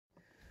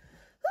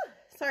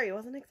Sorry, I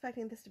wasn't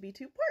expecting this to be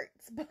 2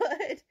 parts,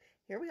 but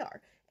here we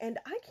are. And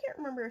I can't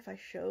remember if I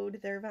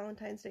showed their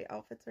Valentine's Day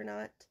outfits or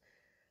not.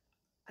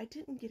 I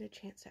didn't get a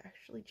chance to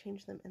actually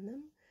change them in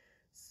them,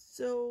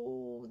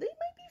 so they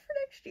might be for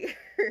next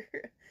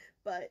year.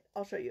 But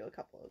I'll show you a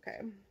couple,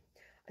 okay?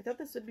 I thought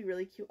this would be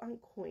really cute on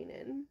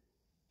Koinen.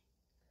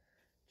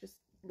 Just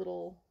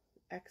little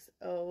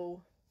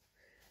XO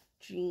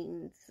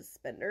jean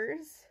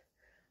suspenders.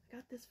 I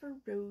got this for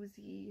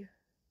Rosie.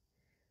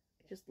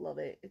 I just love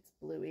it. It's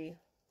Bluey.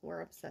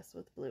 We're obsessed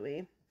with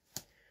Bluey.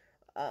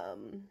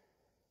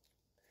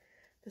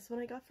 This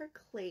one I got for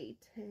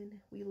Clayton.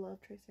 We love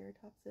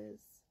Triceratopses.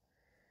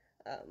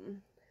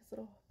 His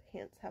little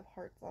pants have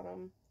hearts on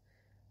them.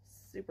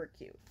 Super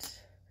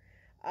cute.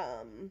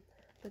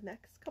 The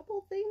next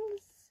couple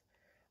things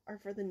are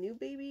for the new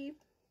baby.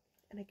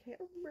 And I can't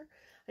remember.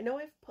 I know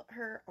I've put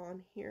her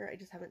on here. I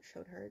just haven't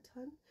showed her a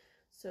ton.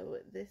 So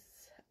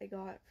this I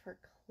got for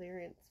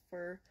clearance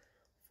for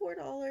 $4.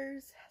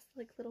 Has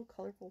like little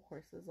colorful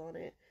horses on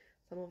it.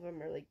 Some of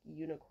them are like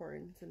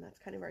unicorns, and that's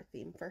kind of our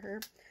theme for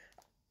her.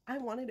 I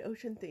wanted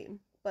ocean theme,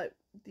 but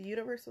the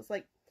universe was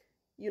like,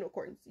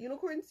 unicorns,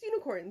 unicorns,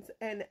 unicorns,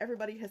 and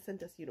everybody has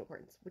sent us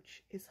unicorns,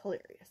 which is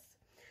hilarious.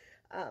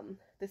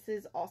 This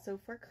is also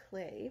for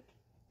Clay.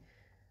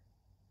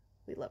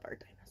 We love our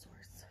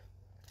dinosaurs.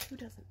 Who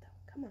doesn't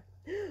though? Come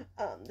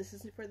on. This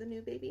is for the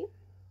new baby.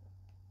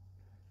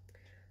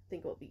 I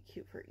think it will be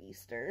cute for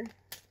Easter.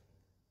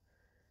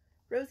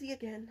 Rosie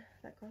again.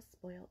 That girl's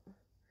spoiled.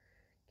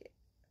 Okay.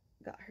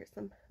 Got her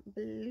some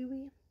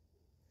Bluey.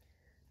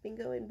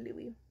 Bingo and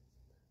Bluey.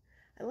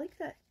 I like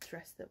that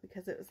dress though,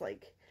 because it was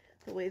like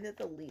the way that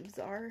the leaves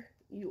are,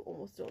 you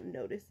almost don't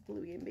notice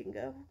Bluey and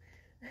Bingo.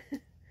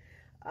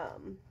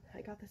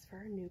 I got this for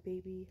our new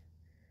baby.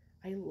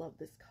 I love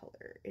this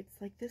color.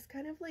 It's like this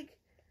kind of like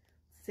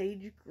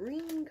sage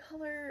green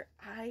color.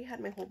 I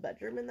had my whole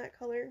bedroom in that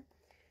color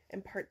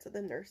and parts of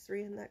the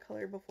nursery in that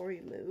color before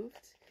we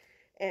moved,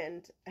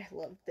 and I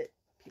love that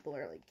people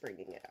are like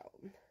bringing it out.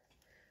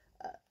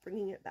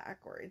 Bringing it back,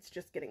 or it's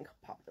just getting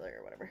popular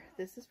or whatever.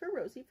 This is for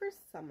Rosie for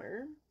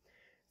summer.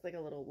 It's like a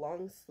little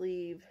long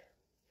sleeve,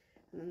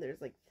 and then there's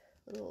like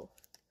little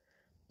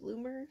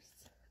bloomers.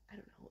 I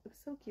don't know, it was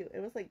so cute.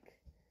 It was like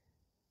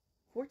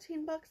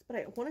 14 bucks, but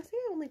I want to say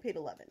I only paid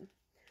 11.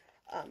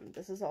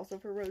 This is also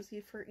for Rosie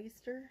for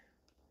Easter.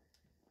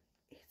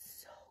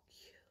 It's so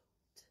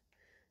cute.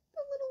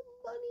 The little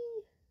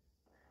bunny.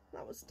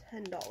 That was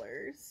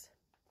 $10.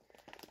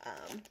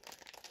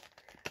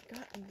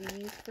 Got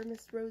these for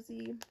Miss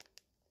Rosie.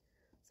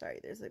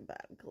 Sorry, there's a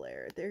bad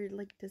glare. They're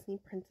like Disney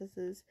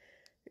princesses.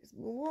 There's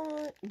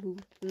Mulan,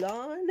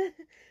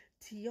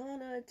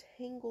 Tiana,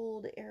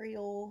 Tangled,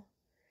 Ariel.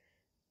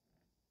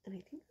 And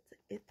I think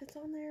that's it that's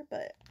on there,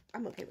 but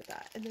I'm okay with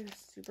that. And they're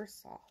super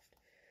soft.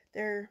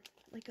 They're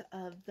like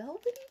a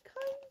velvety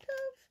kind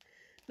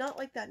of. Not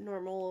like that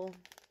normal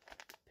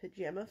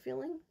pajama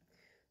feeling.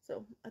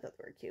 So I thought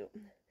they were cute.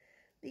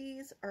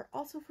 These are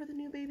also for the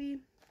new baby.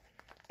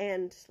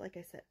 And like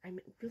I said, I'm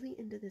really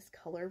into this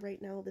color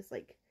right now. This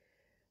like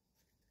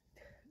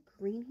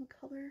greeny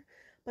color.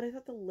 But I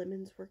thought the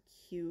lemons were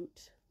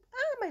cute.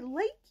 Ah, my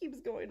light keeps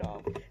going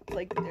off. It's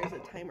like there's a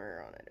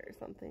timer on it or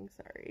something.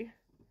 Sorry.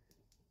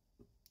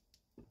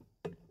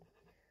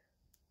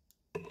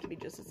 Give me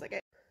just a second.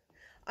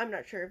 I'm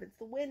not sure if it's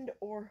the wind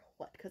or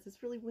what, because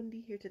it's really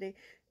windy here today.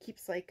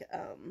 Keeps like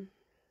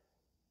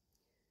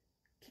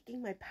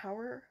kicking my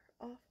power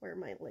off where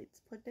my light's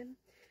plugged in.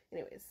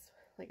 Anyways,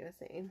 like I was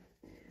saying,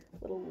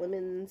 little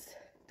lemons.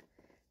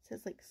 It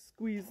says like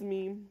squeeze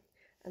me.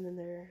 And then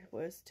there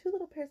was 2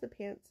 little pairs of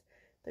pants,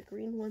 the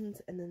green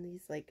ones, and then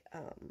these like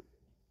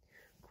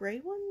gray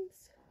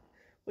ones,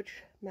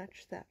 which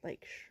match that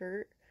like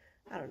shirt.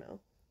 I don't know,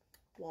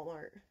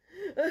 Walmart.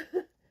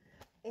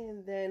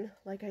 And then,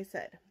 like I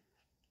said,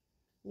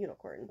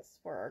 unicorns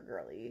for our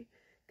girly,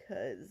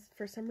 because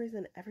for some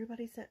reason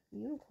everybody sent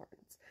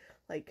unicorns.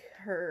 Like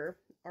her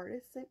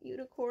artist sent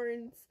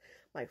unicorns,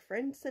 my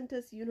friend sent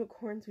us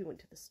unicorns, we went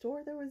to the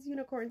store, there was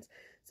unicorns.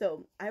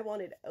 So I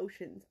wanted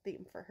ocean's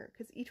theme for her,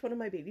 because each one of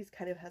my babies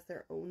kind of has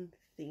their own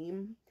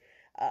theme.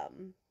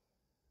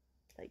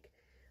 Like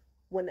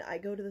when I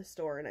go to the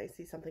store and I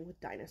see something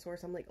with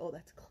dinosaurs, I'm like, oh,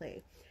 that's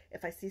Clay.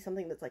 If I see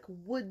something that's like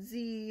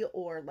woodsy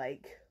or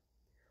like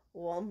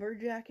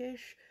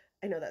lumberjackish,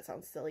 I know that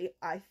sounds silly,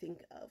 I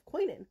think of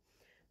Koinen.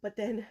 But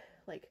then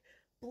like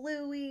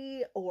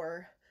Bluey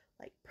or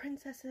like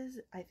princesses,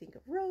 I think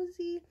of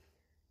Rosie.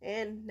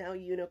 And now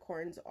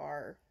unicorns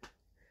are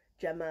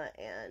Gemma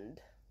and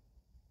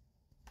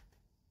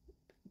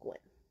Gwen.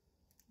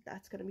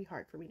 That's gonna be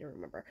hard for me to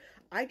remember.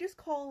 I just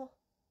call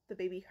the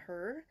baby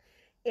her.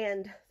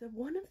 And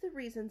one of the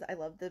reasons I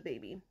love the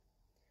baby,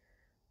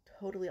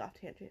 totally off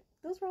tangent,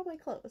 those were all my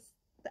clothes.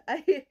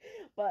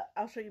 But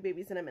I'll show you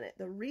babies in a minute.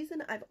 The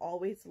reason I've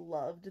always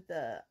loved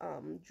the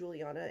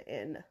Juliana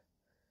and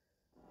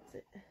is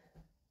it,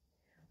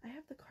 I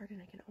have the card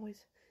and I can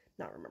always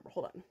not remember.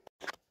 Hold on.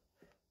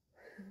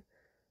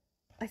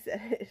 I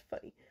said it's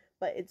funny,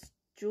 but it's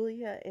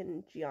Julia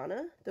and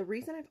Gianna. The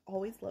reason I've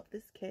always loved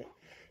this kit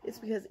is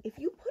because if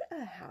you put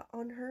a hat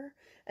on her,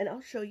 and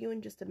I'll show you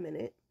in just a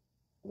minute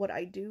what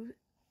I do,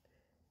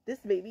 this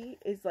baby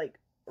is like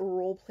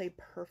role play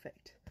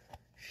perfect.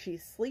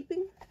 She's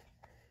sleeping,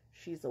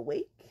 she's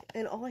awake,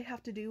 and all I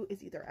have to do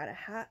is either add a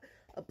hat,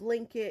 a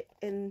blanket,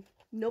 and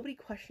nobody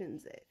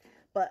questions it.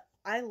 But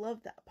I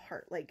love that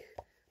part. Like,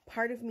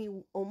 part of me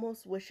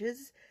almost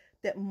wishes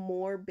that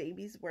more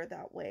babies were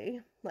that way.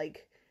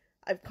 Like,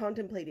 I've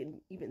contemplated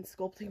even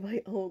sculpting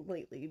my own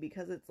lately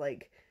because it's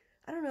like,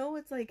 I don't know,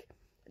 it's like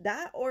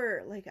that,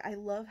 or like I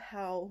love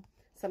how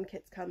some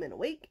kits come in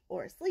awake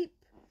or asleep.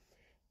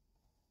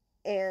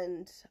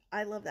 And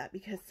I love that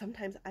because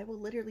sometimes I will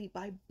literally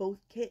buy both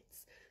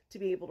kits to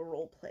be able to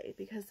role play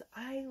because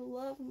I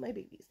love my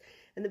babies.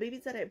 And the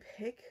babies that I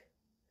pick,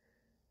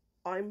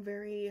 I'm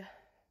very,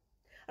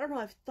 I don't know,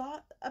 I've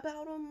thought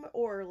about them,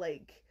 or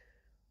like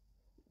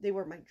they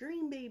were my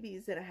dream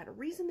babies and I had a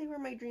reason they were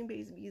my dream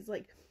babies.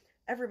 Like,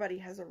 everybody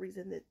has a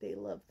reason that they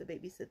love the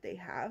babies that they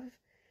have.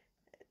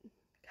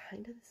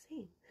 Kind of the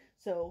same.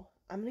 So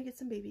I'm gonna get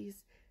some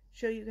babies,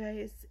 show you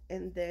guys,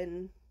 and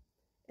then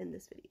end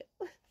this video.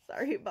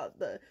 Sorry about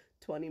the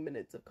 20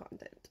 minutes of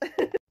content.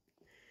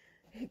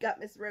 Got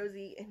Miss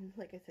Rosie, and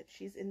like I said,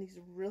 she's in these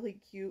really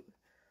cute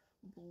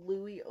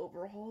bluey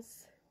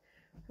overalls.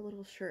 Her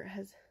little shirt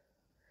has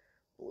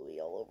bluey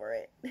all over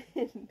it.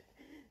 And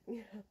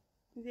yeah,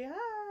 say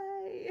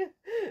hi.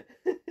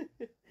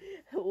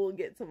 We'll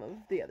get some of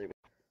the other.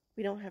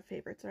 We don't have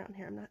favorites around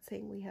here. I'm not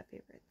saying we have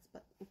favorites,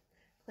 but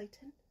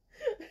Clayton.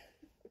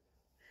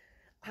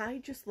 I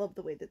just love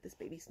the way that this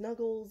baby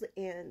snuggles,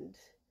 and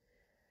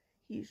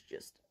he's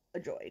just a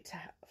joy to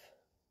have.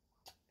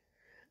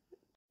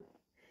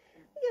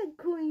 We got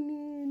coin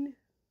in.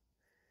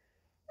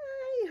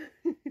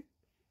 Hi.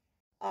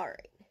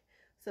 Alright,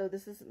 so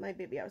this is my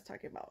baby I was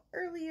talking about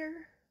earlier.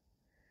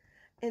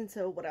 And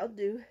so what I'll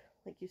do,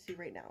 like you see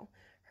right now,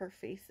 her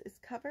face is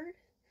covered.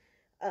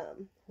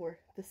 Or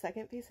the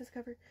second face is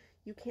covered.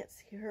 You can't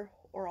see her,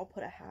 or I'll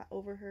put a hat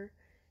over her.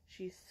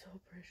 She's so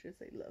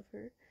precious. I love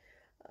her.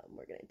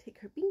 We're going to take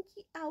her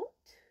binky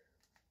out.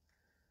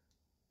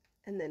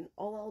 And then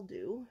all I'll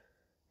do,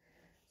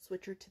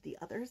 switch her to the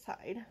other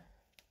side.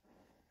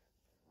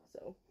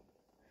 So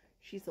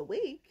she's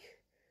awake.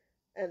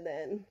 And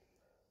then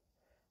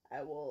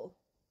I will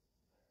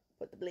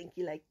put the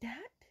blankie like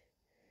that.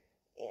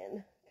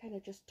 And kind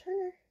of just turn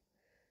her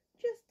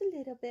just a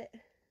little bit.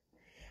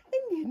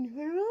 And then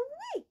we're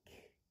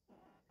awake.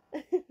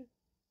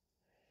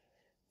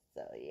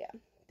 So yeah,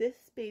 this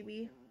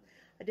baby,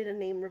 I did a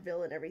name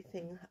reveal and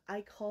everything.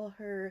 I call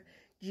her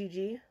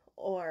Gigi,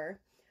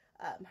 or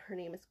her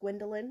name is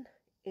Gwendolyn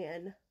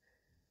and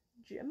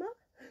Gemma.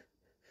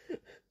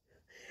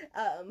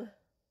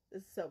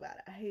 This is so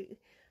bad. I've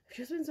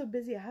just been so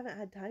busy. I haven't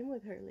had time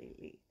with her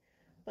lately.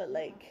 But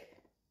like,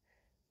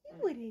 you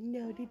wouldn't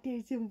know that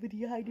there's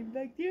somebody hiding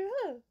back there,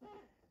 huh?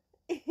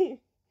 You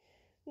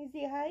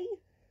say hi?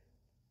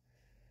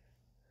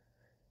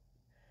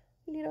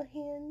 Little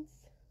hands.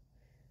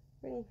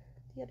 Bring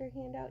the other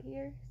hand out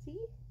here. See?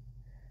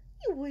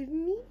 You wouldn't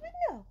even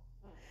know.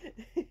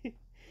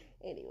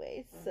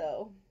 Anyways,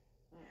 so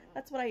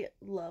that's what I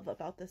love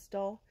about this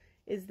doll,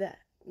 is that,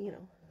 you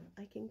know,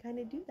 I can kind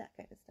of do that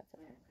kind of stuff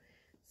with her.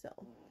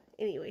 So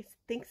anyways,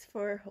 thanks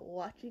for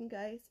watching,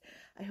 guys.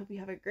 I hope you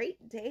have a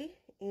great day,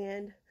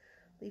 and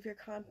leave your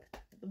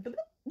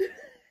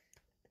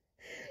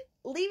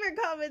leave your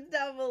comments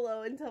down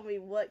below and tell me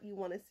what you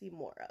want to see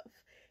more of.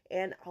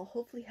 And I'll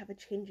hopefully have a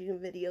changing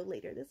video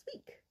later this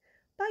week.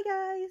 Bye,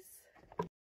 guys!